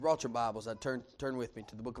brought your Bibles, I'd turn with me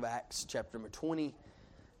to the book of Acts, chapter number 20.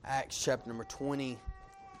 Acts, chapter number 20.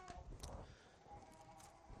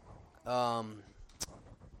 Heard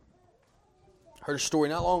a story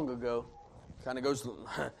not long ago. Kind of goes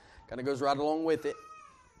right along with it.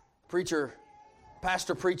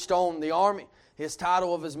 Pastor preached on the army. His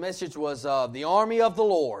title of his message was "The Army of the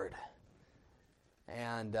Lord,"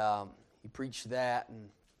 and he preached that. And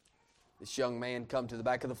this young man come to the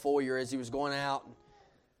back of the foyer as he was going out. And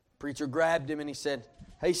the preacher grabbed him and he said,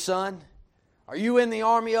 "Hey son, are you in the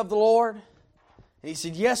army of the Lord?" And he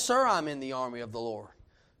said, "Yes, sir, I'm in the army of the Lord."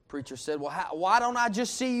 The preacher said, "Well, why don't I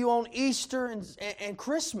just see you on Easter and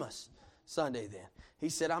Christmas Sunday then?" He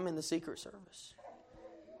said, "I'm in the secret service."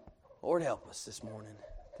 Lord, help us this morning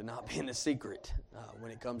to not be in the secret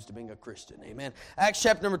when it comes to being a Christian. Amen. Acts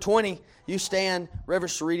chapter number 20. You stand,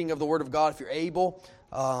 reverence the reading of the Word of God if you're able.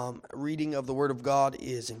 Reading of the Word of God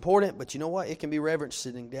is important, but you know what? It can be reverenced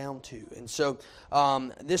sitting down too. And so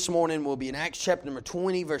this morning will be in Acts chapter number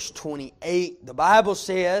 20, verse 28. The Bible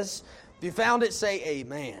says, if you found it, say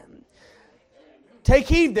amen. "Take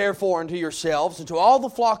heed, therefore, unto yourselves and to all the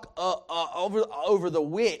flock over the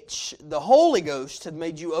which the Holy Ghost hath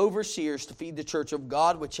made you overseers to feed the church of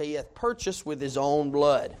God, which He hath purchased with His own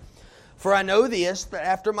blood. For I know this, that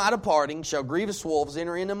after my departing shall grievous wolves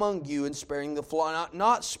enter in among you, and sparing the flock,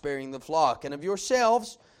 not sparing the flock. And of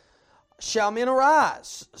yourselves shall men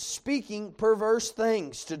arise, speaking perverse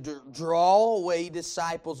things, to draw away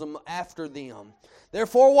disciples after them.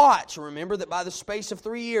 Therefore watch, and remember that by the space of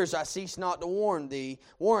 3 years I cease not to warn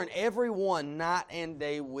every one night and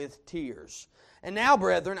day with tears. And now,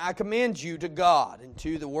 brethren, I commend you to God, and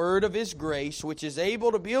to the word of His grace, which is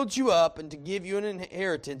able to build you up, and to give you an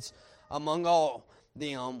inheritance among all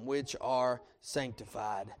them which are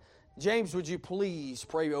sanctified." James, would you please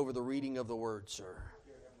pray over the reading of the word, sir?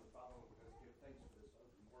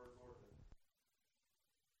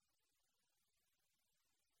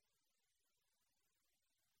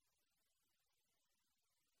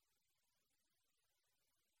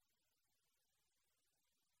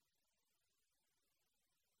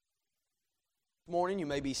 Morning. You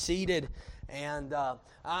may be seated, and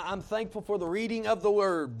I'm thankful for the reading of the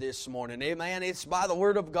Word this morning. Amen. It's by the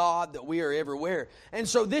Word of God that we are everywhere. And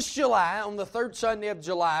so this July, on the third Sunday of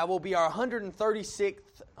July, will be our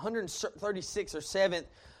 136th or 7th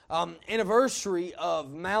anniversary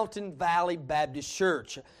of Mountain Valley Baptist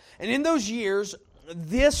Church. And in those years,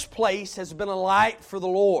 this place has been a light for the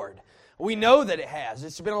Lord. We know that it has.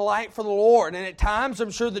 It's been a light for the Lord, and at times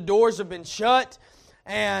I'm sure the doors have been shut.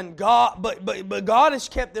 And God, but God has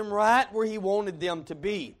kept them right where He wanted them to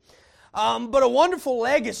be. But a wonderful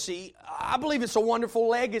legacy, I believe it's a wonderful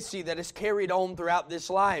legacy that is carried on throughout this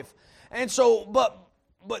life. And so, but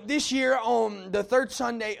this year on the third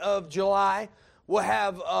Sunday of July, we'll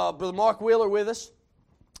have Brother Mark Wheeler with us.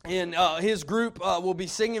 And his group will be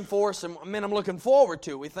singing for us, and man, I'm looking forward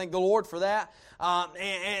to it. We thank the Lord for that.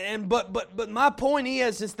 But my point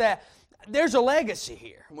is that there's a legacy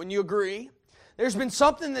here. Wouldn't you agree? There's been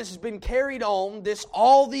something that's been carried on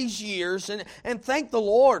all these years, and thank the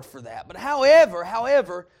Lord for that. But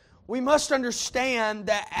however, we must understand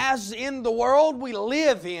that as in the world we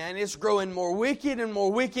live in, it's growing more wicked and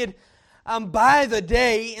more wicked by the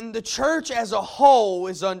day, and the church as a whole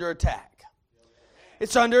is under attack.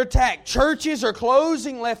 It's under attack. Churches are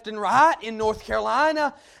closing left and right in North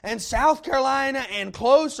Carolina and South Carolina and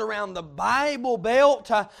close around the Bible Belt.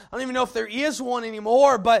 I don't even know if there is one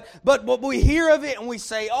anymore, but we hear of it and we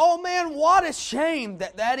say, "Oh man, what a shame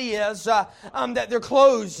that is that they're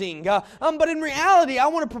closing." But in reality, I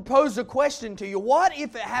want to propose a question to you. What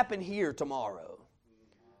if it happened here tomorrow?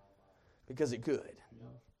 Because it could.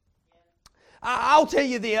 I'll tell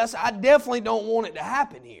you this, I definitely don't want it to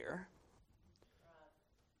happen here.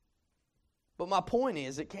 But my point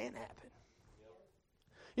is, it can happen.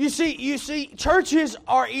 You see, churches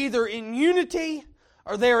are either in unity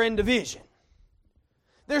or they're in division.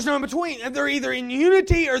 There's no in between. They're either in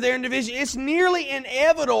unity or they're in division. It's nearly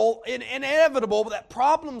inevitable that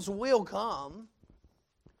problems will come.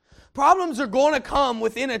 Problems are going to come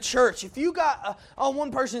within a church. If you got,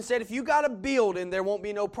 one person said, if you got a building, there won't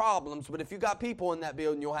be no problems. But if you got people in that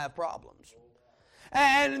building, you'll have problems.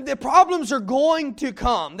 And the problems are going to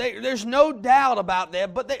come. There's no doubt about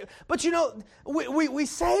that. But you know, we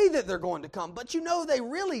say that they're going to come, but you know they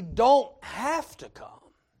really don't have to come.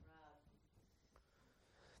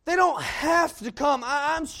 They don't have to come.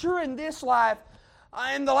 I'm sure in this life,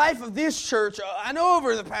 in the life of this church, I know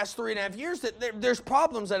over the past 3.5 years that there's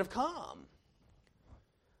problems that have come.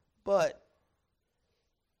 But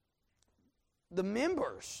the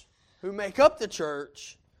members who make up the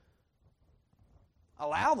church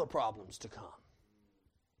allow the problems to come.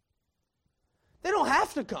 They don't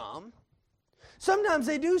have to come. Sometimes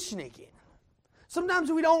they do sneak in.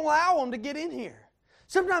 Sometimes we don't allow them to get in here.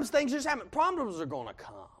 Sometimes things just happen. Problems are going to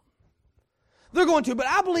come. They're going to, but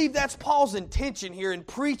I believe that's Paul's intention here in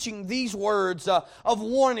preaching these words of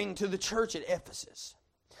warning to the church at Ephesus.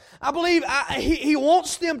 I believe he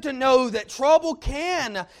wants them to know that trouble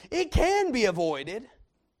can be avoided,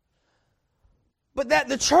 but that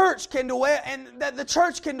the church can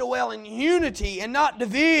dwell in unity and not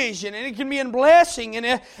division, and it can be in blessing.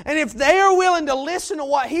 And if they are willing to listen to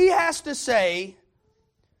what he has to say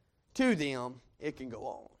to them, it can go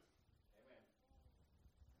on.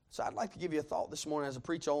 So I'd like to give you a thought this morning as a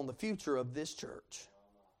preacher on the future of this church.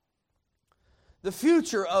 The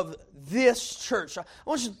future of this church. I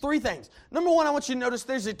want you three things. Number one, I want you to notice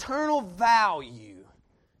there's eternal value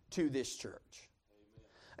to this church.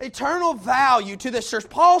 Eternal value to this church.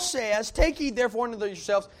 Paul says, "Take heed therefore unto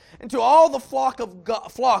yourselves and to all the flock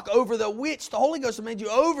over the which the Holy Ghost has made you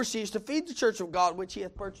overseers to feed the church of God, which He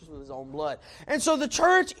hath purchased with His own blood." And so the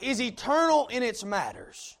church is eternal in its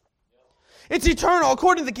matters. It's eternal.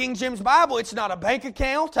 According to the King James Bible, it's not a bank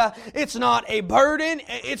account. It's not a burden.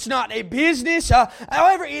 It's not a business.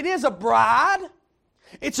 However, it is a bride.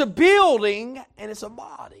 It's a building. And it's a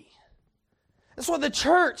body. That's what the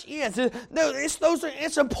church is.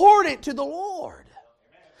 It's important to the Lord.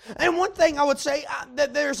 And one thing I would say,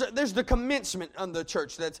 that there's the commencement of the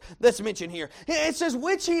church that's mentioned here. It says,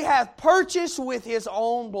 which He hath purchased with His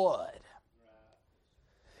own blood.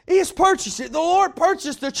 He has purchased it. The Lord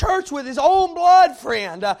purchased the church with His own blood,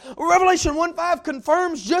 friend. Revelation 1:5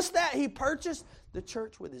 confirms just that. He purchased the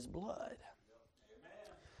church with His blood.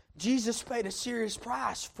 Jesus paid a serious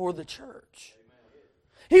price for the church.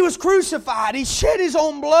 He was crucified. He shed His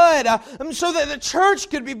own blood so that the church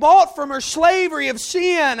could be bought from her slavery of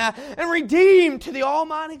sin and redeemed to the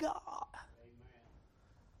Almighty God.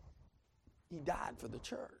 He died for the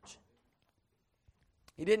church.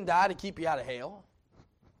 He didn't die to keep you out of hell.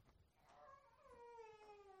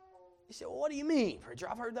 You say, well, what do you mean, preacher?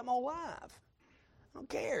 I've heard that my whole life. I don't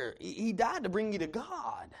care. He died to bring you to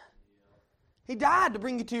God. He died to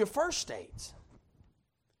bring you to your first states.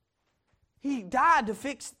 He died to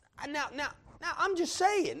fix... Now, I'm just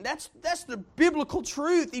saying, that's the biblical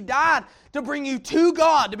truth. He died to bring you to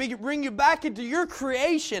God, to bring you back into your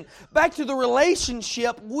creation, back to the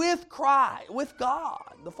relationship with Christ, with God,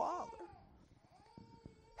 the Father.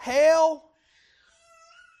 Hell,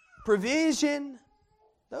 provision,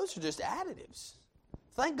 those are just additives.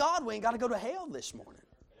 Thank God we ain't got to go to hell this morning.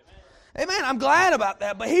 Amen. I'm glad about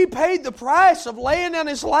that. But He paid the price of laying down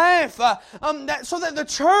His life so that the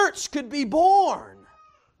church could be born.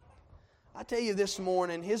 I tell you this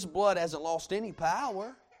morning, His blood hasn't lost any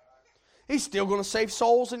power. He's still going to save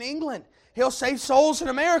souls in England. He'll save souls in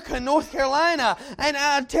America and North Carolina. And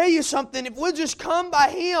I tell you something, if we'll just come by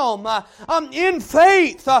Him in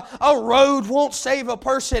faith, a road won't save a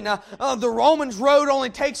person. The Romans road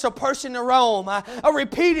only takes a person to Rome. A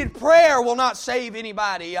repeated prayer will not save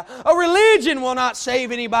anybody. A religion will not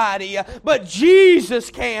save anybody. But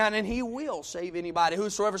Jesus can, and He will save anybody.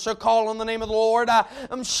 Whosoever shall call on the name of the Lord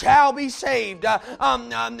shall be saved.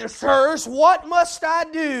 Sirs, what must I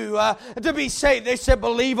do to be saved? They said,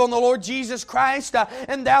 believe on the Lord Jesus Christ,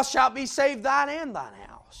 and thou shalt be saved, thine and thine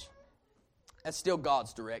house. That's still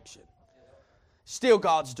God's direction. Still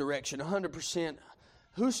God's direction, 100%.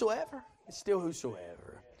 Whosoever, it's still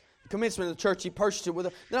whosoever. The commencement of the church, He purchased it with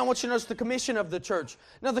a... Then I want you to notice the commission of the church.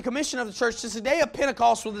 Now, the commission of the church is the day of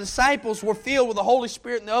Pentecost where the disciples were filled with the Holy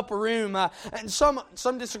Spirit in the upper room. And some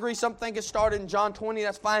disagree. Some think it started in John 20.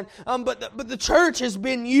 That's fine. But the church has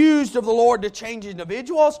been used of the Lord to change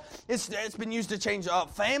individuals. It's been used to change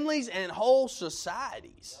families and whole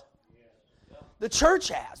societies. The church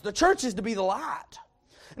has. The church is to be the light.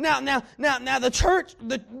 Now the church,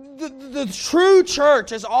 the true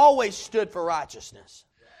church has always stood for righteousness.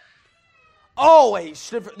 Always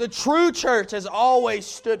stood for, the true church has always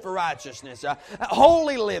stood for righteousness,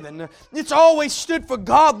 holy living. It's always stood for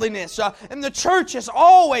godliness, and the church has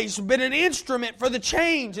always been an instrument for the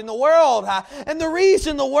change in the world. And the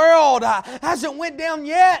reason the world hasn't went down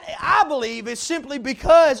yet, I believe, is simply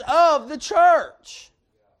because of the church.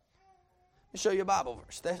 Let me show you a Bible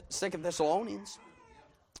verse. 2 Thessalonians.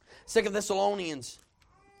 2 Thessalonians.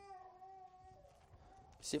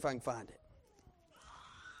 See if I can find it.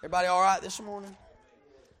 Everybody all right this morning?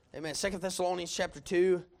 Amen. 2 Thessalonians chapter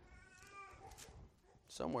 2.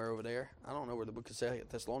 Somewhere over there. I don't know where the book of 2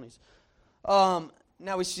 Thessalonians. Now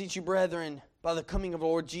Now we beseech you, brethren, by the coming of the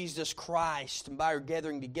Lord Jesus Christ, and by our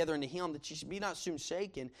gathering together unto Him, that ye should be not soon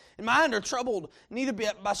shaken, in mind or troubled, neither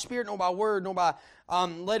by spirit nor by word, nor by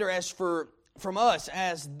letter as from us,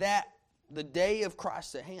 as that the day of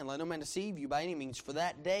Christ at hand. Let no man deceive you by any means, for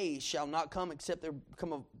that day shall not come except there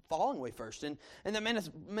come a falling away first. And that man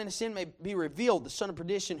of sin may be revealed, the son of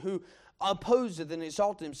perdition, who opposeth and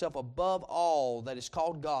exalted himself above all that is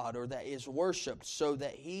called God, or that is worshipped, so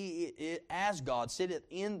that he, as God, sitteth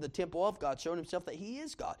in the temple of God, showing himself that he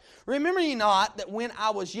is God. Remember ye not that when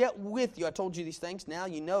I was yet with you, I told you these things? Now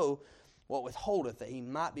ye know what withholdeth, that he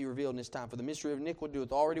might be revealed in his time. For the mystery of iniquity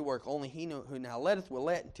doeth already work. Only he who now letteth will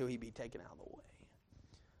let until he be taken out of the way.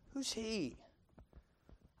 Who's he?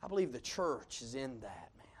 I believe the church is in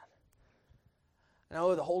that, man. And I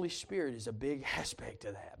know the Holy Spirit is a big aspect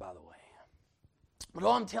of that, by the way. But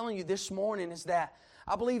all I'm telling you this morning is that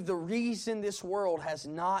I believe the reason this world has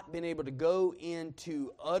not been able to go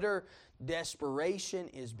into utter desperation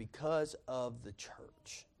is because of the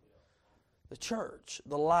church. The church,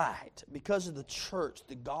 the light. Because of the church,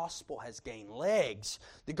 the gospel has gained legs.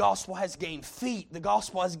 The gospel has gained feet. The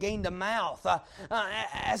gospel has gained a mouth.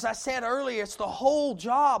 As I said earlier, it's the whole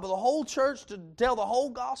job of the whole church to tell the whole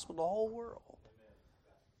gospel to the whole world.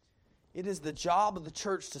 It is the job of the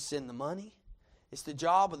church to send the money. It's the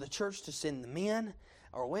job of the church to send the men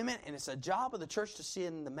or women. And it's the job of the church to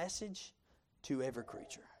send the message to every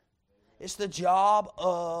creature. It's the job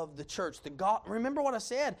of the church. Remember what I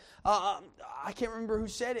said? I can't remember who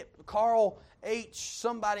said it. Carl H.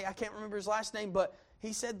 somebody. I can't remember his last name. But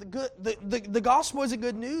he said the gospel isn't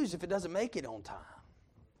good news if it doesn't make it on time.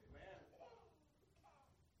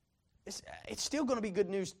 It's still going to be good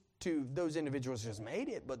news to those individuals who just made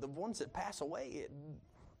it. But the ones that pass away,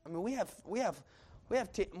 we have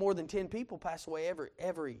more than 10 people pass away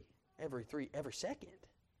every second.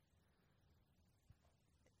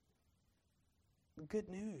 Good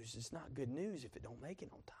news is not good news if it don't make it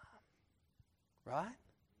on time. Right?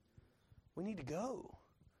 We need to go.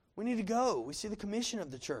 We need to go. We see the commission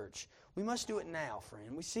of the church. We must do it now,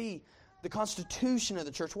 friend. We see the constitution of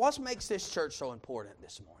the church. What makes this church so important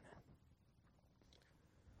this morning?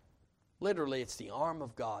 Literally, it's the arm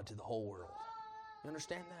of God to the whole world. You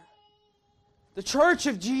understand that? The church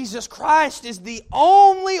of Jesus Christ is the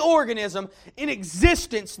only organism in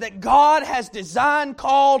existence that God has designed,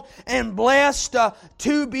 called, and blessed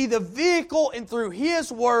to be the vehicle and through His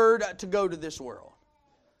Word to go to this world.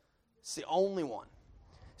 It's the only one.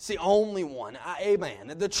 It's the only one.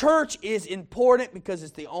 Amen. The church is important because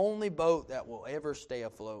it's the only boat that will ever stay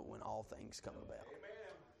afloat when all things come about.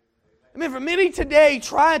 For many today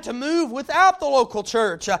try to move without the local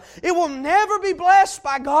church. It will never be blessed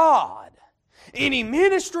by God. Any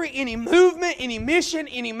ministry, any movement, any mission,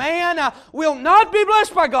 any man will not be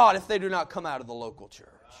blessed by God if they do not come out of the local church.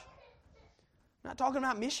 I'm not talking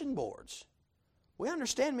about mission boards. We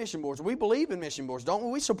understand mission boards. We believe in mission boards, don't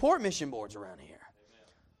we? We support mission boards around here.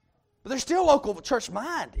 But they're still local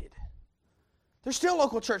church-minded. They're still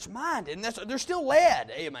local church-minded, and they're still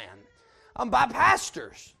led, amen, by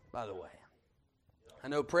pastors, by the way. I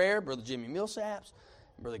know prayer, Brother Jimmy Millsaps,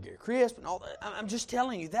 Brother Gary Crisp, and all that. I'm just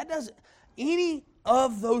telling you, that doesn't... Any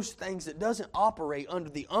of those things that doesn't operate under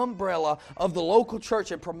the umbrella of the local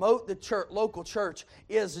church and promote the local church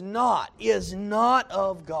is not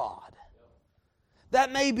of God.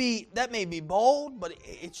 That may be bold, but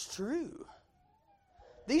it's true.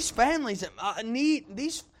 These families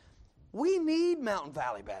we need Mountain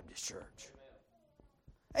Valley Baptist Church.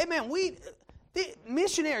 Amen. The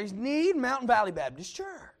missionaries need Mountain Valley Baptist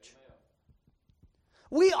Church.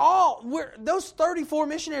 Those 34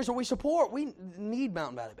 missionaries that we support, we need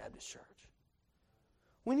Mountain Valley Baptist Church.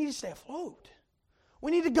 We need to stay afloat.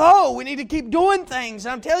 We need to go. We need to keep doing things.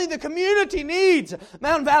 I'm telling you, the community needs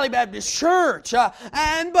Mountain Valley Baptist Church. But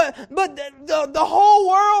the whole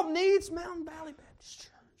world needs Mountain Valley Baptist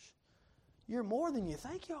Church. You're more than you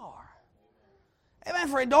think you are. Amen,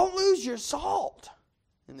 friend. Don't lose your salt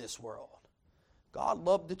in this world. God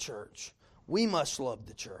loved the church. We must love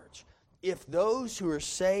the church. If those who are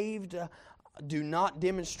saved do not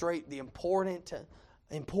demonstrate the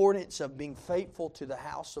importance of being faithful to the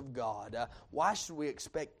house of God, why should we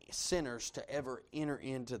expect sinners to ever enter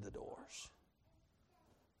into the doors?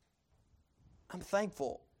 I'm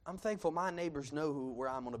thankful my neighbors know where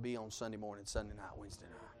I'm going to be on Sunday morning, Sunday night, Wednesday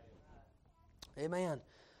night. Amen.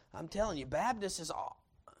 I'm telling you, Baptists,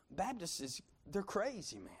 they're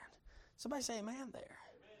crazy, man. Somebody say amen there.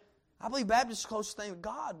 I believe Baptists is the closest thing to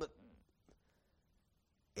God, but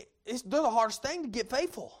they're the hardest thing to get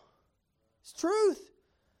faithful. It's truth.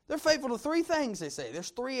 They're faithful to three things, they say.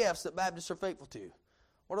 There's 3 F's that Baptists are faithful to.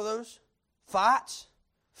 What are those? Fights,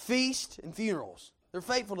 feasts, and funerals. They're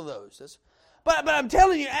faithful to those. But I'm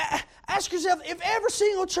telling you, ask yourself, if every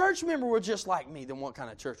single church member were just like me, then what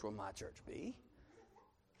kind of church would my church be?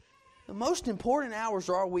 The most important hours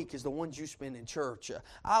of our week is the ones you spend in church.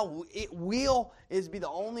 It will be the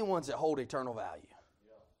only ones that hold eternal value.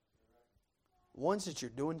 Ones that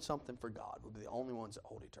you're doing something for God will be the only ones that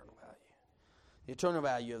hold eternal value. The eternal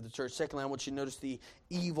value of the church. Secondly, I want you to notice the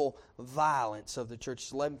evil violence of the church.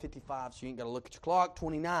 It's 11:55, so you ain't got to look at your clock.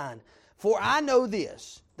 29. For I know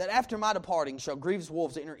this, that after my departing shall grievous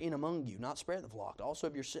wolves enter in among you, not spare the flock, also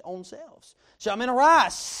of your own selves. Shall men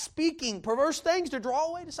arise, speaking perverse things to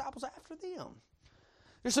draw away disciples after them.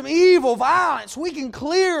 There's some evil violence. We can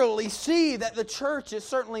clearly see that the church is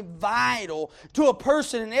certainly vital to a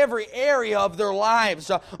person in every area of their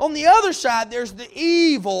lives. On the other side, there's the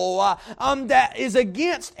evil that is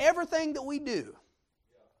against everything that we do.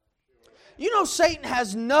 You know, Satan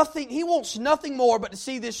has nothing, he wants nothing more but to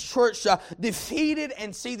see this church defeated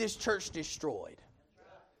and see this church destroyed.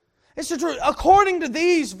 It's the truth. According to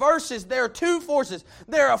these verses, there are two forces.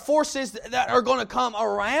 There are forces that are going to come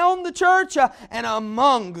around the church and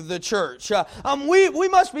among the church. We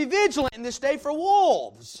must be vigilant in this day for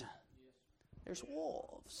wolves. There's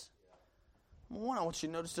wolves. One, I want you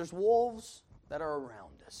to notice there's wolves that are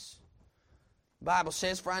around us. The Bible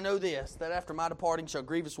says, for I know this, that after my departing shall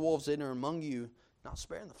grievous wolves enter among you, not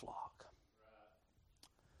sparing the flock.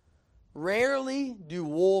 Rarely do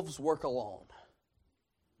wolves work alone.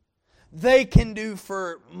 They can do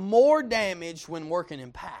for more damage when working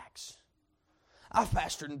in packs. I've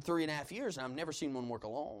pastored in 3.5 years and I've never seen one work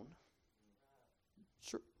alone.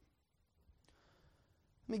 Sure.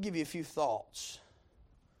 Let me give you a few thoughts.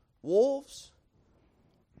 Wolves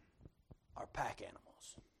are pack animals.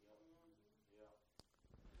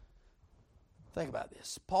 Think about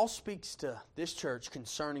this. Paul speaks to this church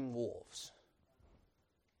concerning wolves.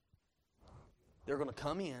 They're going to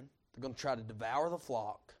come in. They're going to try to devour the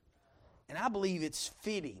flock. And I believe it's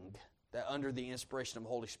fitting that under the inspiration of the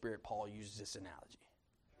Holy Spirit, Paul uses this analogy.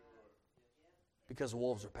 Because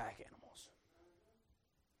wolves are pack animals.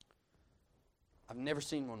 I've never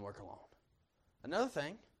seen one work alone. Another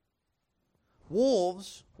thing,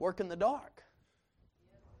 wolves work in the dark.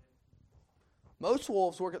 Most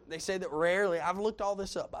wolves work, they say that rarely, I've looked all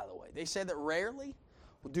this up by the way, they say that rarely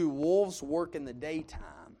do wolves work in the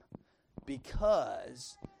daytime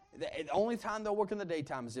because the only time they'll work in the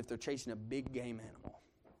daytime is if they're chasing a big game animal,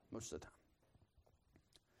 most of the time.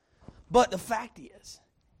 But the fact is,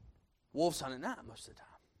 wolves hunt at night most of the time.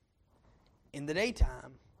 In the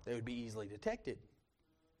daytime, they would be easily detected.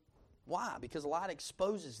 Why? Because light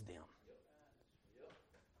exposes them.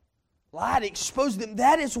 Light exposes them.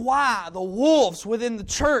 That is why the wolves within the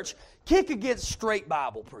church kick against straight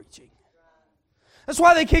Bible preaching. That's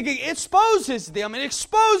why they kick. It exposes them. It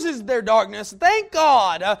exposes their darkness. Thank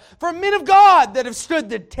God for men of God that have stood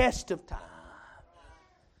the test of time.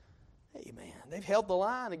 Amen. They've held the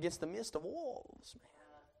line against the mist of wolves. Man.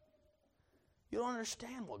 You don't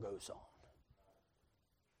understand what goes on.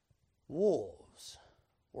 Wolves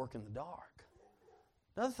work in the dark.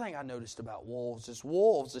 Another thing I noticed about wolves is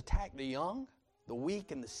wolves attack the young, the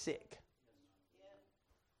weak, and the sick.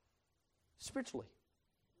 Spiritually.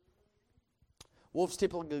 Wolves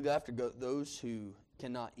typically go after those who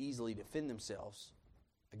cannot easily defend themselves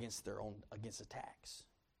against attacks.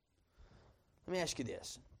 Let me ask you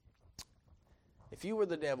this. If you were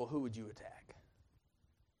the devil, who would you attack?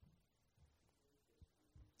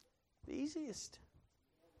 The easiest.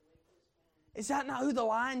 Is that not who the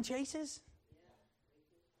lion chases?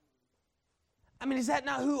 I mean, is that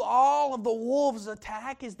not who all of the wolves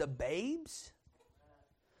attack, is the babes?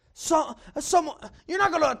 You're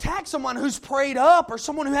not going to attack someone who's prayed up or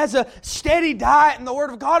someone who has a steady diet in the Word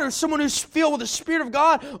of God or someone who's filled with the Spirit of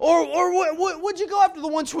God. Or would you go after the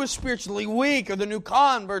ones who are spiritually weak or the new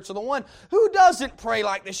converts or the one who doesn't pray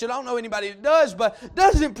like they should? I don't know anybody that does, but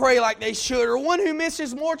doesn't pray like they should, or one who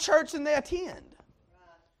misses more church than they attend.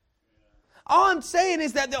 All I'm saying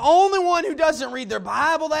is that the only one who doesn't read their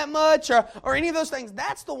Bible that much or any of those things,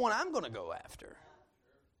 that's the one I'm going to go after.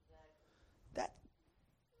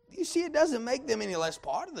 You see, it doesn't make them any less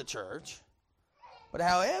part of the church. But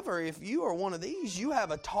however, if you are one of these, you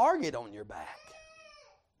have a target on your back.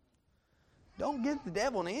 Don't give the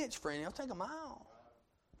devil an inch, friend. He'll take a mile.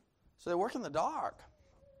 So they work in the dark.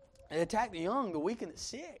 They attack the young, the weak, and the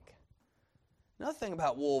sick. Another thing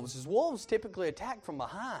about wolves is wolves typically attack from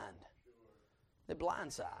behind. They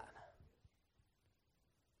blindside.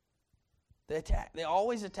 They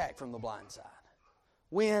always attack from the blind side.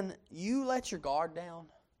 When you let your guard down,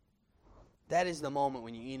 that is the moment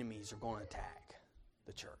when your enemies are going to attack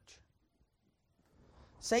the church.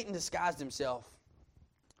 Satan disguised himself.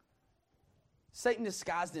 Satan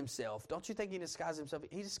disguised himself. Don't you think he disguised himself?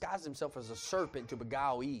 He disguised himself as a serpent to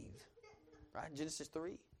beguile Eve. Right? Genesis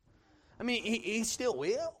 3. I mean, he still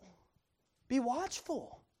will. Be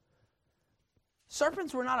watchful.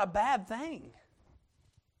 Serpents were not a bad thing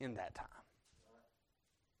in that time.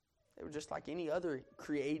 They were just like any other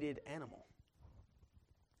created animal.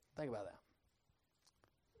 Think about that.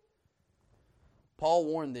 Paul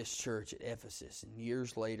warned this church at Ephesus, and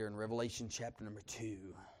years later in Revelation chapter number 2,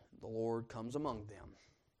 the Lord comes among them,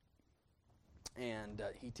 and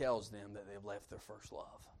He tells them that they've left their first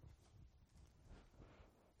love.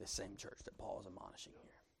 This same church that Paul is admonishing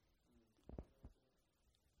here.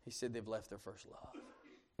 He said they've left their first love.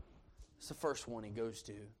 It's the first one he goes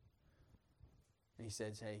to, and he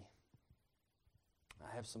says, hey,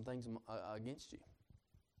 I have some things against you.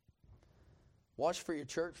 Watch for your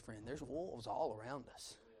church, friend. There's wolves all around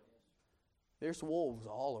us. There's wolves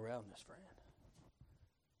all around us, friend.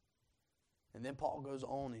 And then Paul goes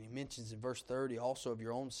on and he mentions in verse 30, also of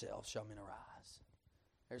your own selves shall men arise.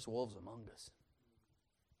 There's wolves among us.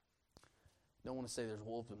 Don't want to say there's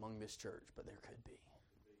wolves among this church, but there could be.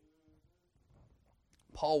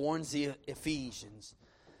 Paul warns the Ephesians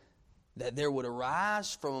that there would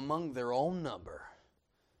arise from among their own number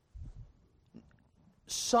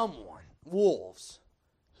someone, wolves,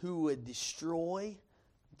 who would destroy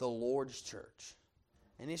the Lord's church.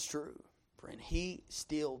 And it's true, friend. He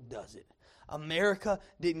still does it. America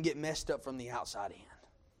didn't get messed up from the outside in.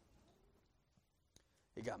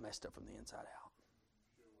 It got messed up from the inside out.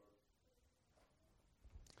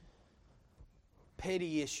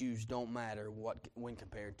 Petty issues don't matter when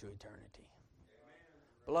compared to eternity.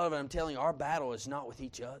 Beloved, I'm telling you, our battle is not with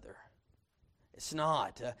each other. It's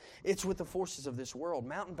not. It's with the forces of this world.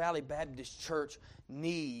 Mountain Valley Baptist Church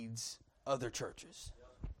needs other churches.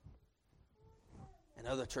 And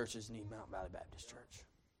other churches need Mountain Valley Baptist Church.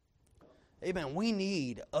 Amen. We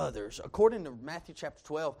need others. According to Matthew chapter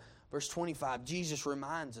 12, verse 25, Jesus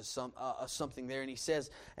reminds us of something there. And He says,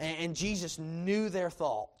 and Jesus knew their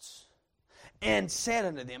thoughts and said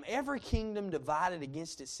unto them, every kingdom divided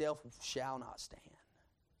against itself shall not stand.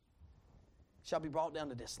 Shall be brought down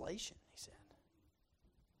to desolation, He said.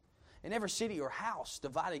 And every city or house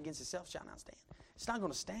divided against itself shall not stand. It's not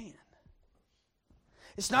going to stand.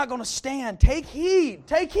 It's not going to stand. Take heed.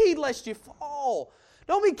 Take heed lest you fall.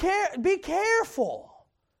 Don't be careful.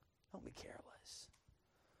 Don't be careless.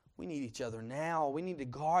 We need each other now. We need to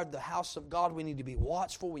guard the house of God. We need to be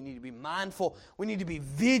watchful. We need to be mindful. We need to be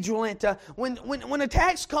vigilant. When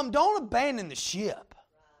attacks come, don't abandon the ship.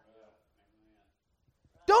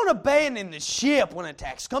 Don't abandon the ship when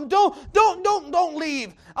attacks come. Don't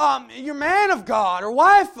leave your man of God or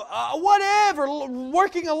wife, whatever,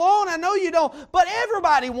 working alone. I know you don't, but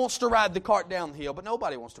everybody wants to ride the cart down the hill, but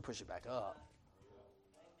nobody wants to push it back up.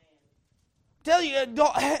 Tell you,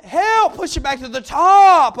 hell, push it back to the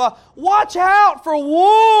top. Watch out for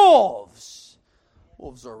wolves.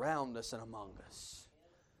 Wolves are around us and among us.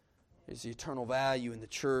 There's the eternal value in the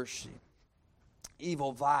church.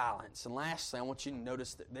 Evil violence. And lastly, I want you to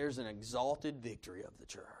notice that there's an exalted victory of the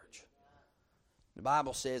church. The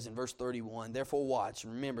Bible says in verse 31, therefore watch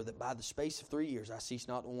and remember that by the space of 3 years I cease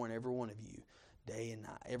not to warn every one of you day and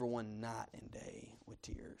night, everyone night and day with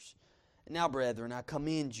tears. And now, brethren, I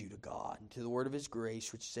commend you to God and to the word of His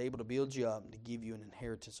grace, which is able to build you up and to give you an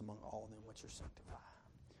inheritance among all of them which are sanctified.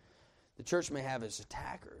 The church may have its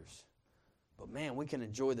attackers, but man, we can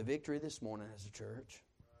enjoy the victory this morning as a church.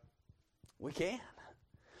 We can.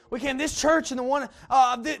 We can. This church and the one,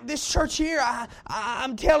 this church here,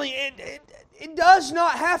 I'm telling you, it does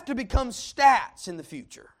not have to become stats in the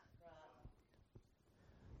future.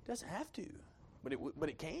 It doesn't have to, but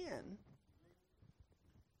it can.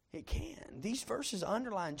 It can. These verses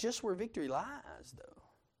underline just where victory lies, though.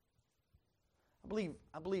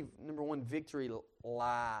 I believe number one, victory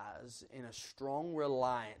lies in a strong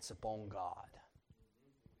reliance upon God.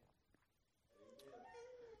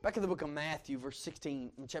 Back in the book of Matthew,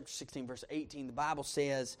 chapter 16, verse 18, the Bible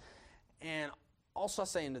says, and also I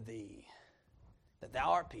say unto thee, that thou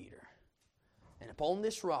art Peter, and upon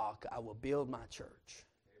this rock I will build my church,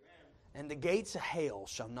 and the gates of hell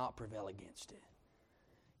shall not prevail against it.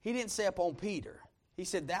 He didn't say upon Peter. He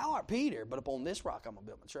said, thou art Peter, but upon this rock I'm going to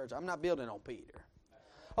build my church. I'm not building on Peter.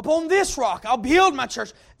 Upon this rock I'll build my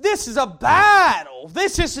church. This is a battle.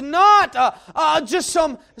 This is not just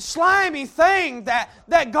some slimy thing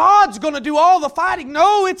that God's going to do all the fighting.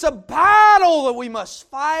 No, it's a battle that we must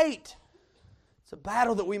fight. It's a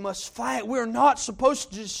battle that we must fight. We're not supposed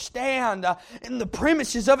to just stand in the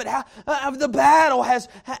premises of it. Of the battle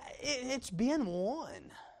it's been won.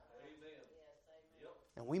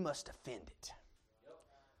 and we must defend it.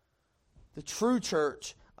 The true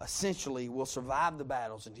church essentially will survive the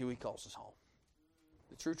battles until He calls us home.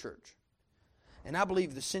 The true church. And I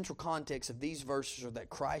believe the central context of these verses are that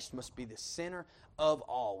Christ must be the center of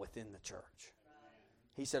all within the church.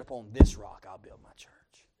 He said, upon this rock I'll build my church.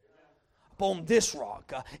 Upon this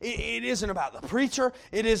rock. It isn't about the preacher.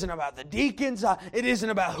 It isn't about the deacons. It isn't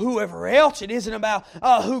about whoever else. It isn't about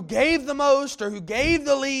who gave the most or who gave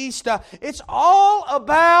the least. It's all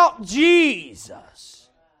about Jesus.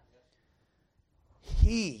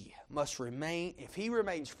 He must remain, if He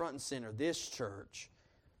remains front and center, this church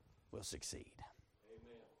will succeed.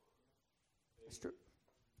 It's true.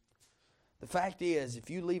 The fact is, if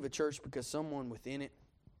you leave a church because someone within it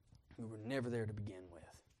who were never there to begin with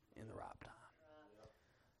in the right time.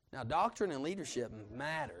 Now, doctrine and leadership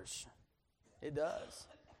matters. It does.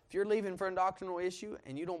 If you're leaving for a doctrinal issue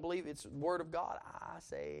and you don't believe it's the Word of God, I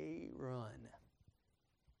say run.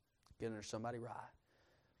 Get under somebody right.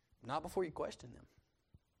 Not before you question them.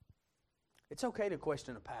 It's okay to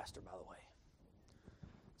question a pastor, by the way.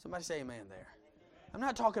 Somebody say amen there. I'm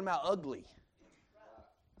not talking about ugly.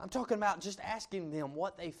 I'm talking about just asking them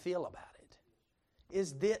what they feel about it.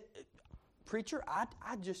 Is that, preacher, I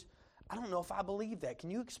don't know if I believe that.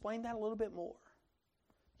 Can you explain that a little bit more?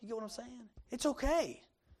 You get what I'm saying? It's okay.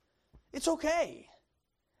 It's okay.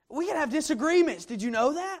 We can have disagreements. Did you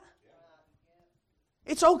know that?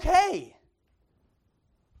 It's okay.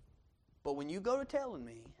 But when you go to telling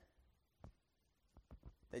me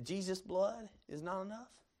that Jesus' blood is not enough,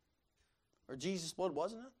 or Jesus' blood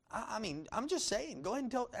wasn't enough, I mean, I'm just saying, go ahead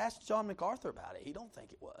and ask John MacArthur about it. He don't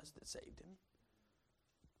think it was that saved him.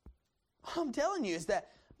 All I'm telling you is that,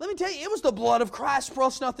 let me tell you, it was the blood of Christ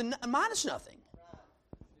plus nothing, minus nothing.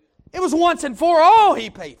 It was once and for all He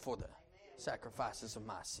paid for the sacrifices of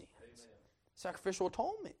my sins. Sacrificial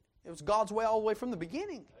atonement. It was God's way all the way from the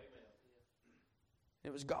beginning.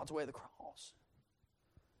 It was God's way of the cross.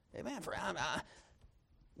 Amen.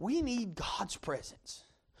 We need God's presence.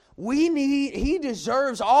 He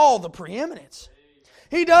deserves all the preeminence.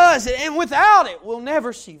 He does. And without it, we'll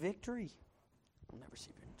never see victory. We'll never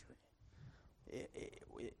see victory.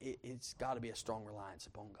 It's got to be a strong reliance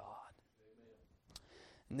upon God.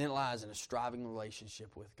 And then it lies in a striving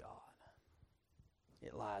relationship with God.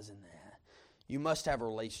 It lies in that. You must have a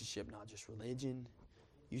relationship, not just religion.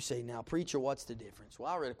 You say, now, preacher, what's the difference?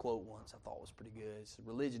 Well, I read a quote once I thought was pretty good. It said,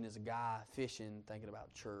 religion is a guy fishing, thinking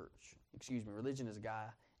about church. Religion is a guy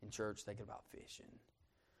in church thinking about fishing.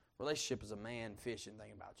 Relationship is a man fishing,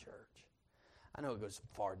 thinking about church. I know it goes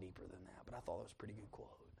far deeper than that, but I thought it was a pretty good quote.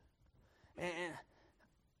 And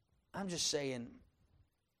I'm just saying,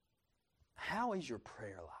 how is your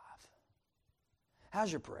prayer life?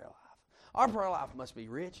 How's your prayer life? Our prayer life must be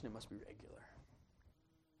rich and it must be regular.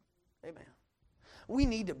 Amen. We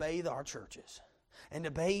need to bathe our churches and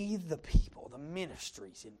to bathe the people, the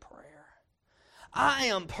ministries in prayer. I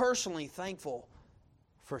am personally thankful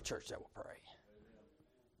for a church that will pray.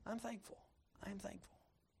 I'm thankful. I am thankful.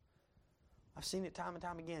 I've seen it time and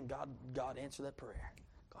time again. God answer that prayer.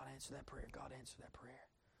 God answer that prayer. God answer that prayer.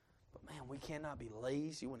 But man, we cannot be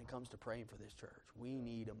lazy when it comes to praying for this church. We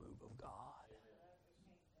need a move of God.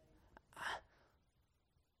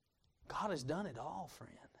 God has done it all,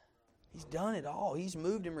 friend. He's done it all. He's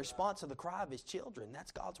moved in response to the cry of His children.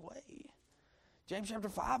 That's God's way. James chapter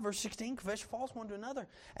 5, verse 16, confess your faults one to another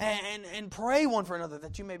and pray one for another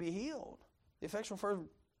that you may be healed. The effectual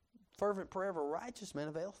fervent prayer of a righteous man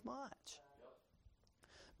availeth much.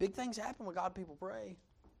 Big things happen when God people pray.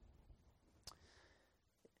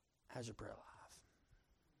 How's your prayer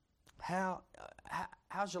life?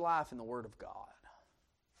 How's your life in the Word of God?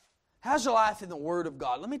 How's your life in the Word of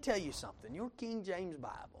God? Let me tell you something. Your King James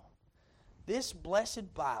Bible, this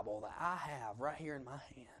blessed Bible that I have right here in my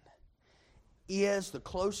hand, is the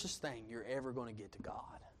closest thing you're ever going to get to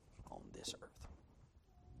God on this earth.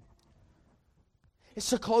 It's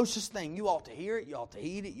the closest thing. You ought to hear it, you ought to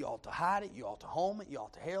heed it, you ought to hide it, you ought to home it, you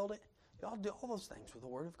ought to herald it. You ought to do all those things with the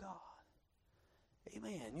Word of God.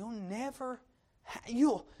 Amen. You'll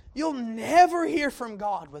never hear from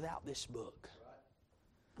God without this book.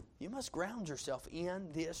 You must ground yourself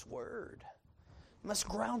in this Word. You must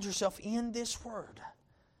ground yourself in this Word.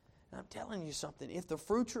 And I'm telling you something. If the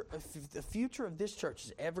future of this church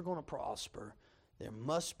is ever going to prosper, there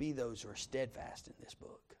must be those who are steadfast in this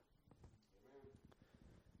book.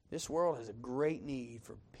 This world has a great need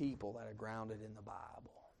for people that are grounded in the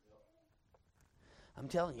Bible. I'm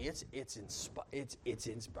telling you, it's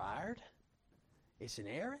inspired. It's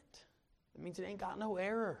inerrant. It means it ain't got no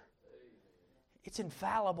error. It's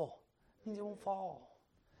infallible. It means it won't fall.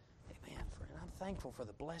 Amen, friend. I'm thankful for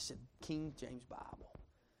the blessed King James Bible.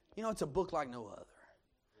 You know, it's a book like no other.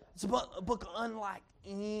 It's a book unlike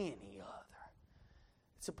any other.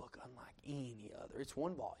 It's a book unlike any other. It's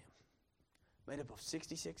one volume made up of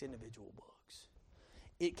 66 individual books.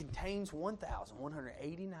 It contains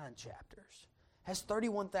 1,189 chapters, has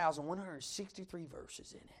 31,163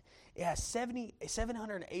 verses in it. It has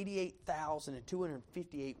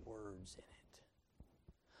 788,258 words in it.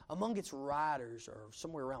 Among its writers are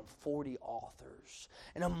somewhere around 40 authors.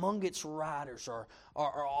 And among its writers are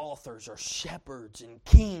authors, are shepherds and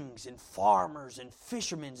kings and farmers and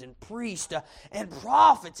fishermen and priests and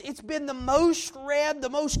prophets. It's been the most read, the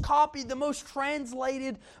most copied, the most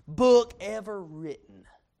translated book ever written.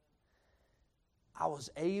 I was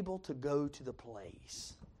able to go to the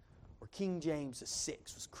place where King James VI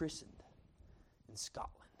was christened in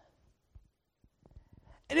Scotland.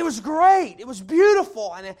 And it was great. It was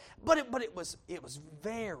beautiful. But it was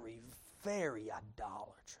very, very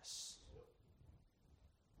idolatrous.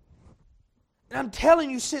 And I'm telling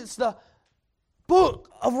you, since the book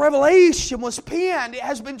of Revelation was penned, it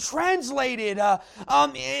has been translated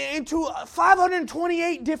into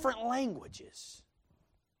 528 different languages.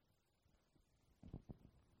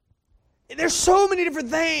 There's so many different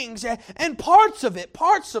things, and parts of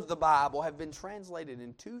the Bible have been translated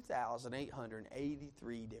in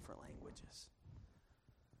 2,883 different languages.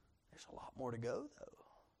 There's a lot more to go, though.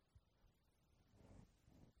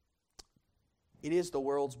 It is the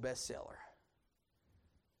world's bestseller,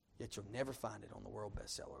 yet you'll never find it on the world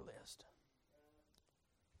bestseller list.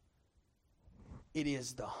 It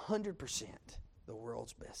is the 100% the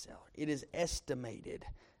world's bestseller. It is estimated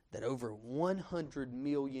that over 100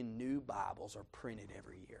 million new Bibles are printed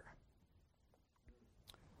every year.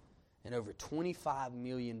 And over 25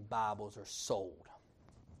 million Bibles are sold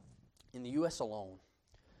in the U.S. alone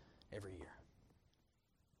every year.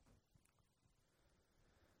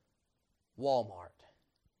 Walmart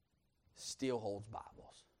still holds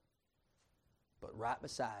Bibles. But right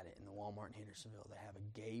beside it in the Walmart in Hendersonville, they have a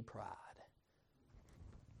gay pride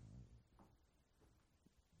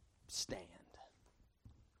stand.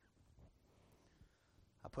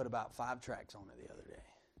 I put about 5 tracts on it the other day.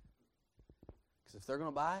 Because if they're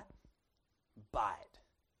going to buy it, buy it.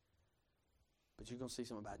 But you're going to see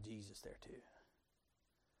something about Jesus there too.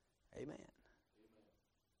 Amen.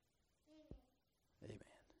 Amen.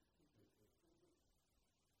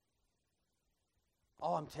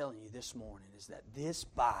 All I'm telling you this morning is that this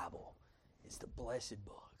Bible is the blessed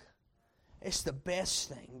book. It's the best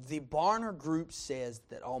thing. The Barna Group says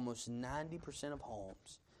that almost 90% of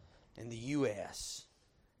homes in the U.S.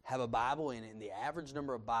 have a Bible in it, and the average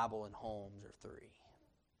number of Bible in homes are 3.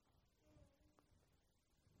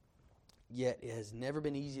 Yet it has never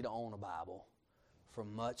been easy to own a Bible for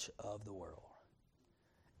much of the world.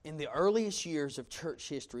 In the earliest years of church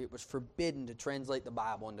history, it was forbidden to translate the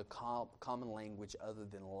Bible into common language other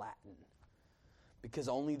than Latin, because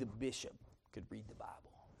only the bishop could read the Bible.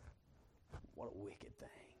 What a wicked thing.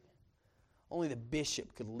 Only the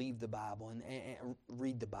bishop could leave the Bible and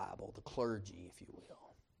read the Bible, the clergy, if you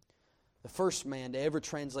will. The first man to ever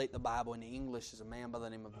translate the Bible into English is a man by the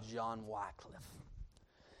name of John Wycliffe.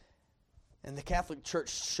 And the Catholic Church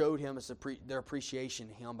showed him their appreciation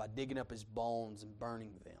to him by digging up his bones and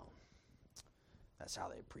burning them. That's how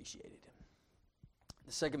they appreciated him.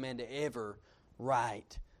 The second man to ever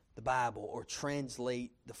write the Bible or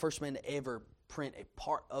translate, the first man to ever print a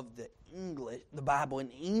part of the Bible in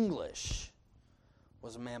English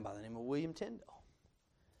was a man by the name of William Tyndale.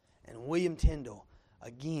 And William Tyndale,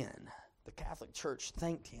 again, the Catholic Church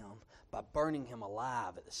thanked him by burning him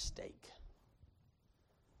alive at the stake.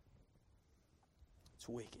 It's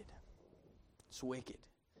wicked. It's wicked.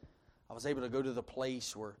 I was able to go to the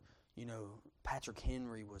place where, Patrick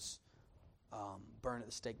Henry was burned at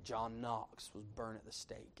the stake. John Knox was burned at the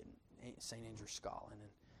stake in St. Andrews, Scotland. And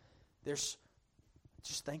just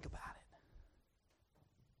think about it.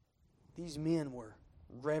 These men were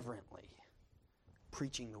reverently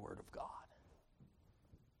preaching the Word of God.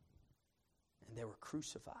 And they were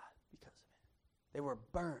crucified because of it. They were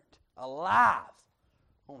burnt alive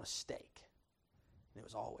on a stake. And it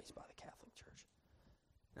was always by the Catholic Church.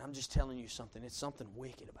 And I'm just telling you something. It's something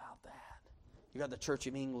wicked about that. You got the Church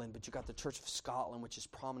of England, but you got the Church of Scotland, which is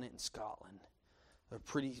prominent in Scotland. They're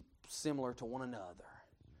pretty similar to one another.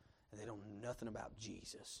 And they don't know nothing about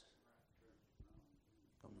Jesus.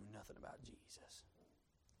 Don't know nothing about Jesus.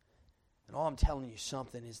 And all I'm telling you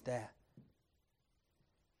something is that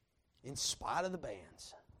in spite of the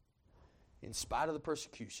bans, in spite of the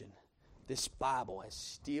persecution, this Bible has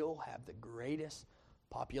still have the greatest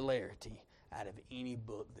popularity out of any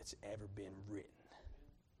book that's ever been written.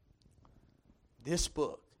 This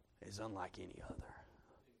book is unlike any other.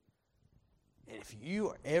 And if you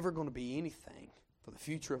are ever going to be anything for the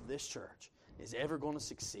future of this church, is ever going to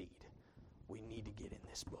succeed, we need to get in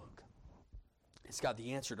this book. It's got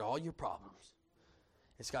the answer to all your problems.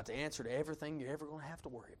 It's got the answer to everything you're ever going to have to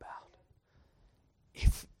worry about.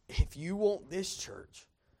 If you want this church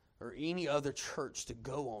or any other church to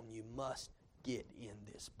go on, you must get in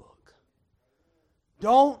this book.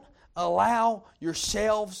 Don't allow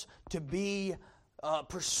yourselves to be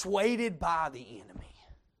persuaded by the enemy.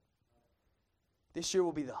 This year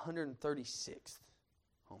will be the 136th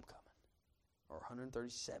homecoming, or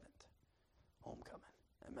 137th homecoming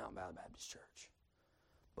at Mount Valley Baptist Church.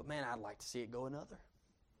 But man, I'd like to see it go another.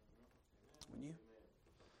 Wouldn't you?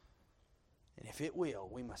 And if it will,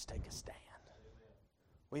 we must take a stand.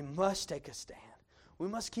 We must take a stand. We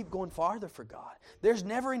must keep going farther for God. There's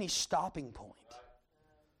never any stopping point.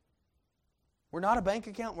 We're not a bank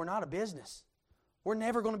account. We're not a business. We're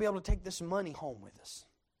never going to be able to take this money home with us.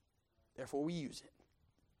 Therefore, we use it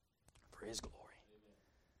for His glory.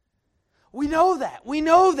 We know that. We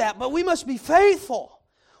know that. But we must be faithful.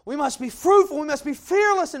 We must be fruitful. We must be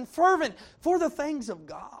fearless and fervent for the things of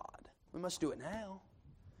God. We must do it now.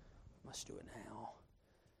 We must do it now.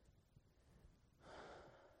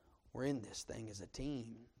 We're in this thing as a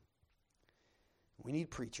team. We need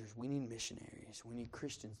preachers. We need missionaries. We need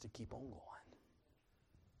Christians to keep on going.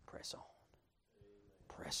 Press on.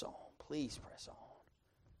 Press on. Please press on.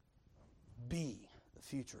 Be the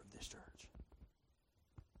future of this church.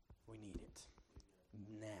 We need it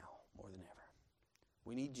now more than ever.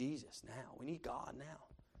 We need Jesus now. We need God now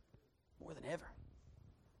more than ever.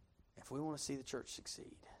 If we want to see the church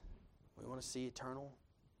succeed, we want to see eternal,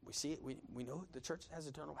 we see it, we know the church has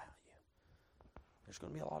eternal value. There's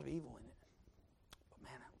going to be a lot of evil in it. But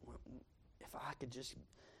man, if I could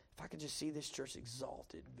just see this church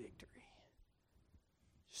exalted victory,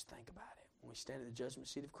 just think about it. When we stand at the judgment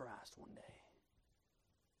seat of Christ one day,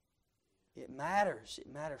 it matters.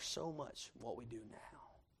 It matters so much what we do now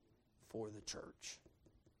for the church.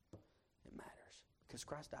 It matters because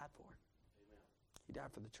Christ died for it. He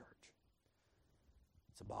died for the church.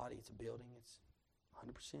 It's a body, it's a building, it's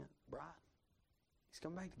 100% bride. He's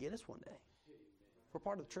coming back to get us one day. If we're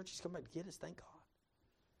part of the church, He's coming back to get us, thank God.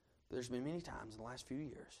 But there's been many times in the last few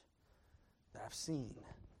years that I've seen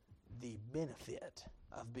the benefit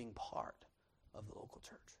of being part of the local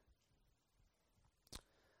church.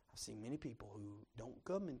 I've seen many people who don't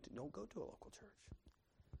go to a local church.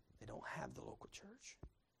 They don't have the local church.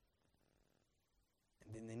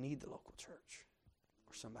 And then they need the local church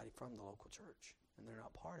or somebody from the local church, and they're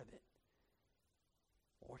not part of it.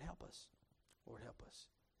 Lord, help us. Lord, help us.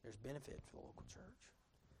 There's benefit for the local church.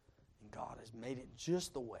 And God has made it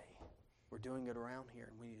just the way we're doing it around here,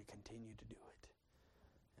 and we need to continue to do it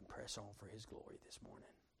and press on for His glory this morning.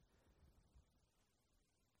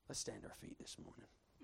 Let's stand to our feet this morning.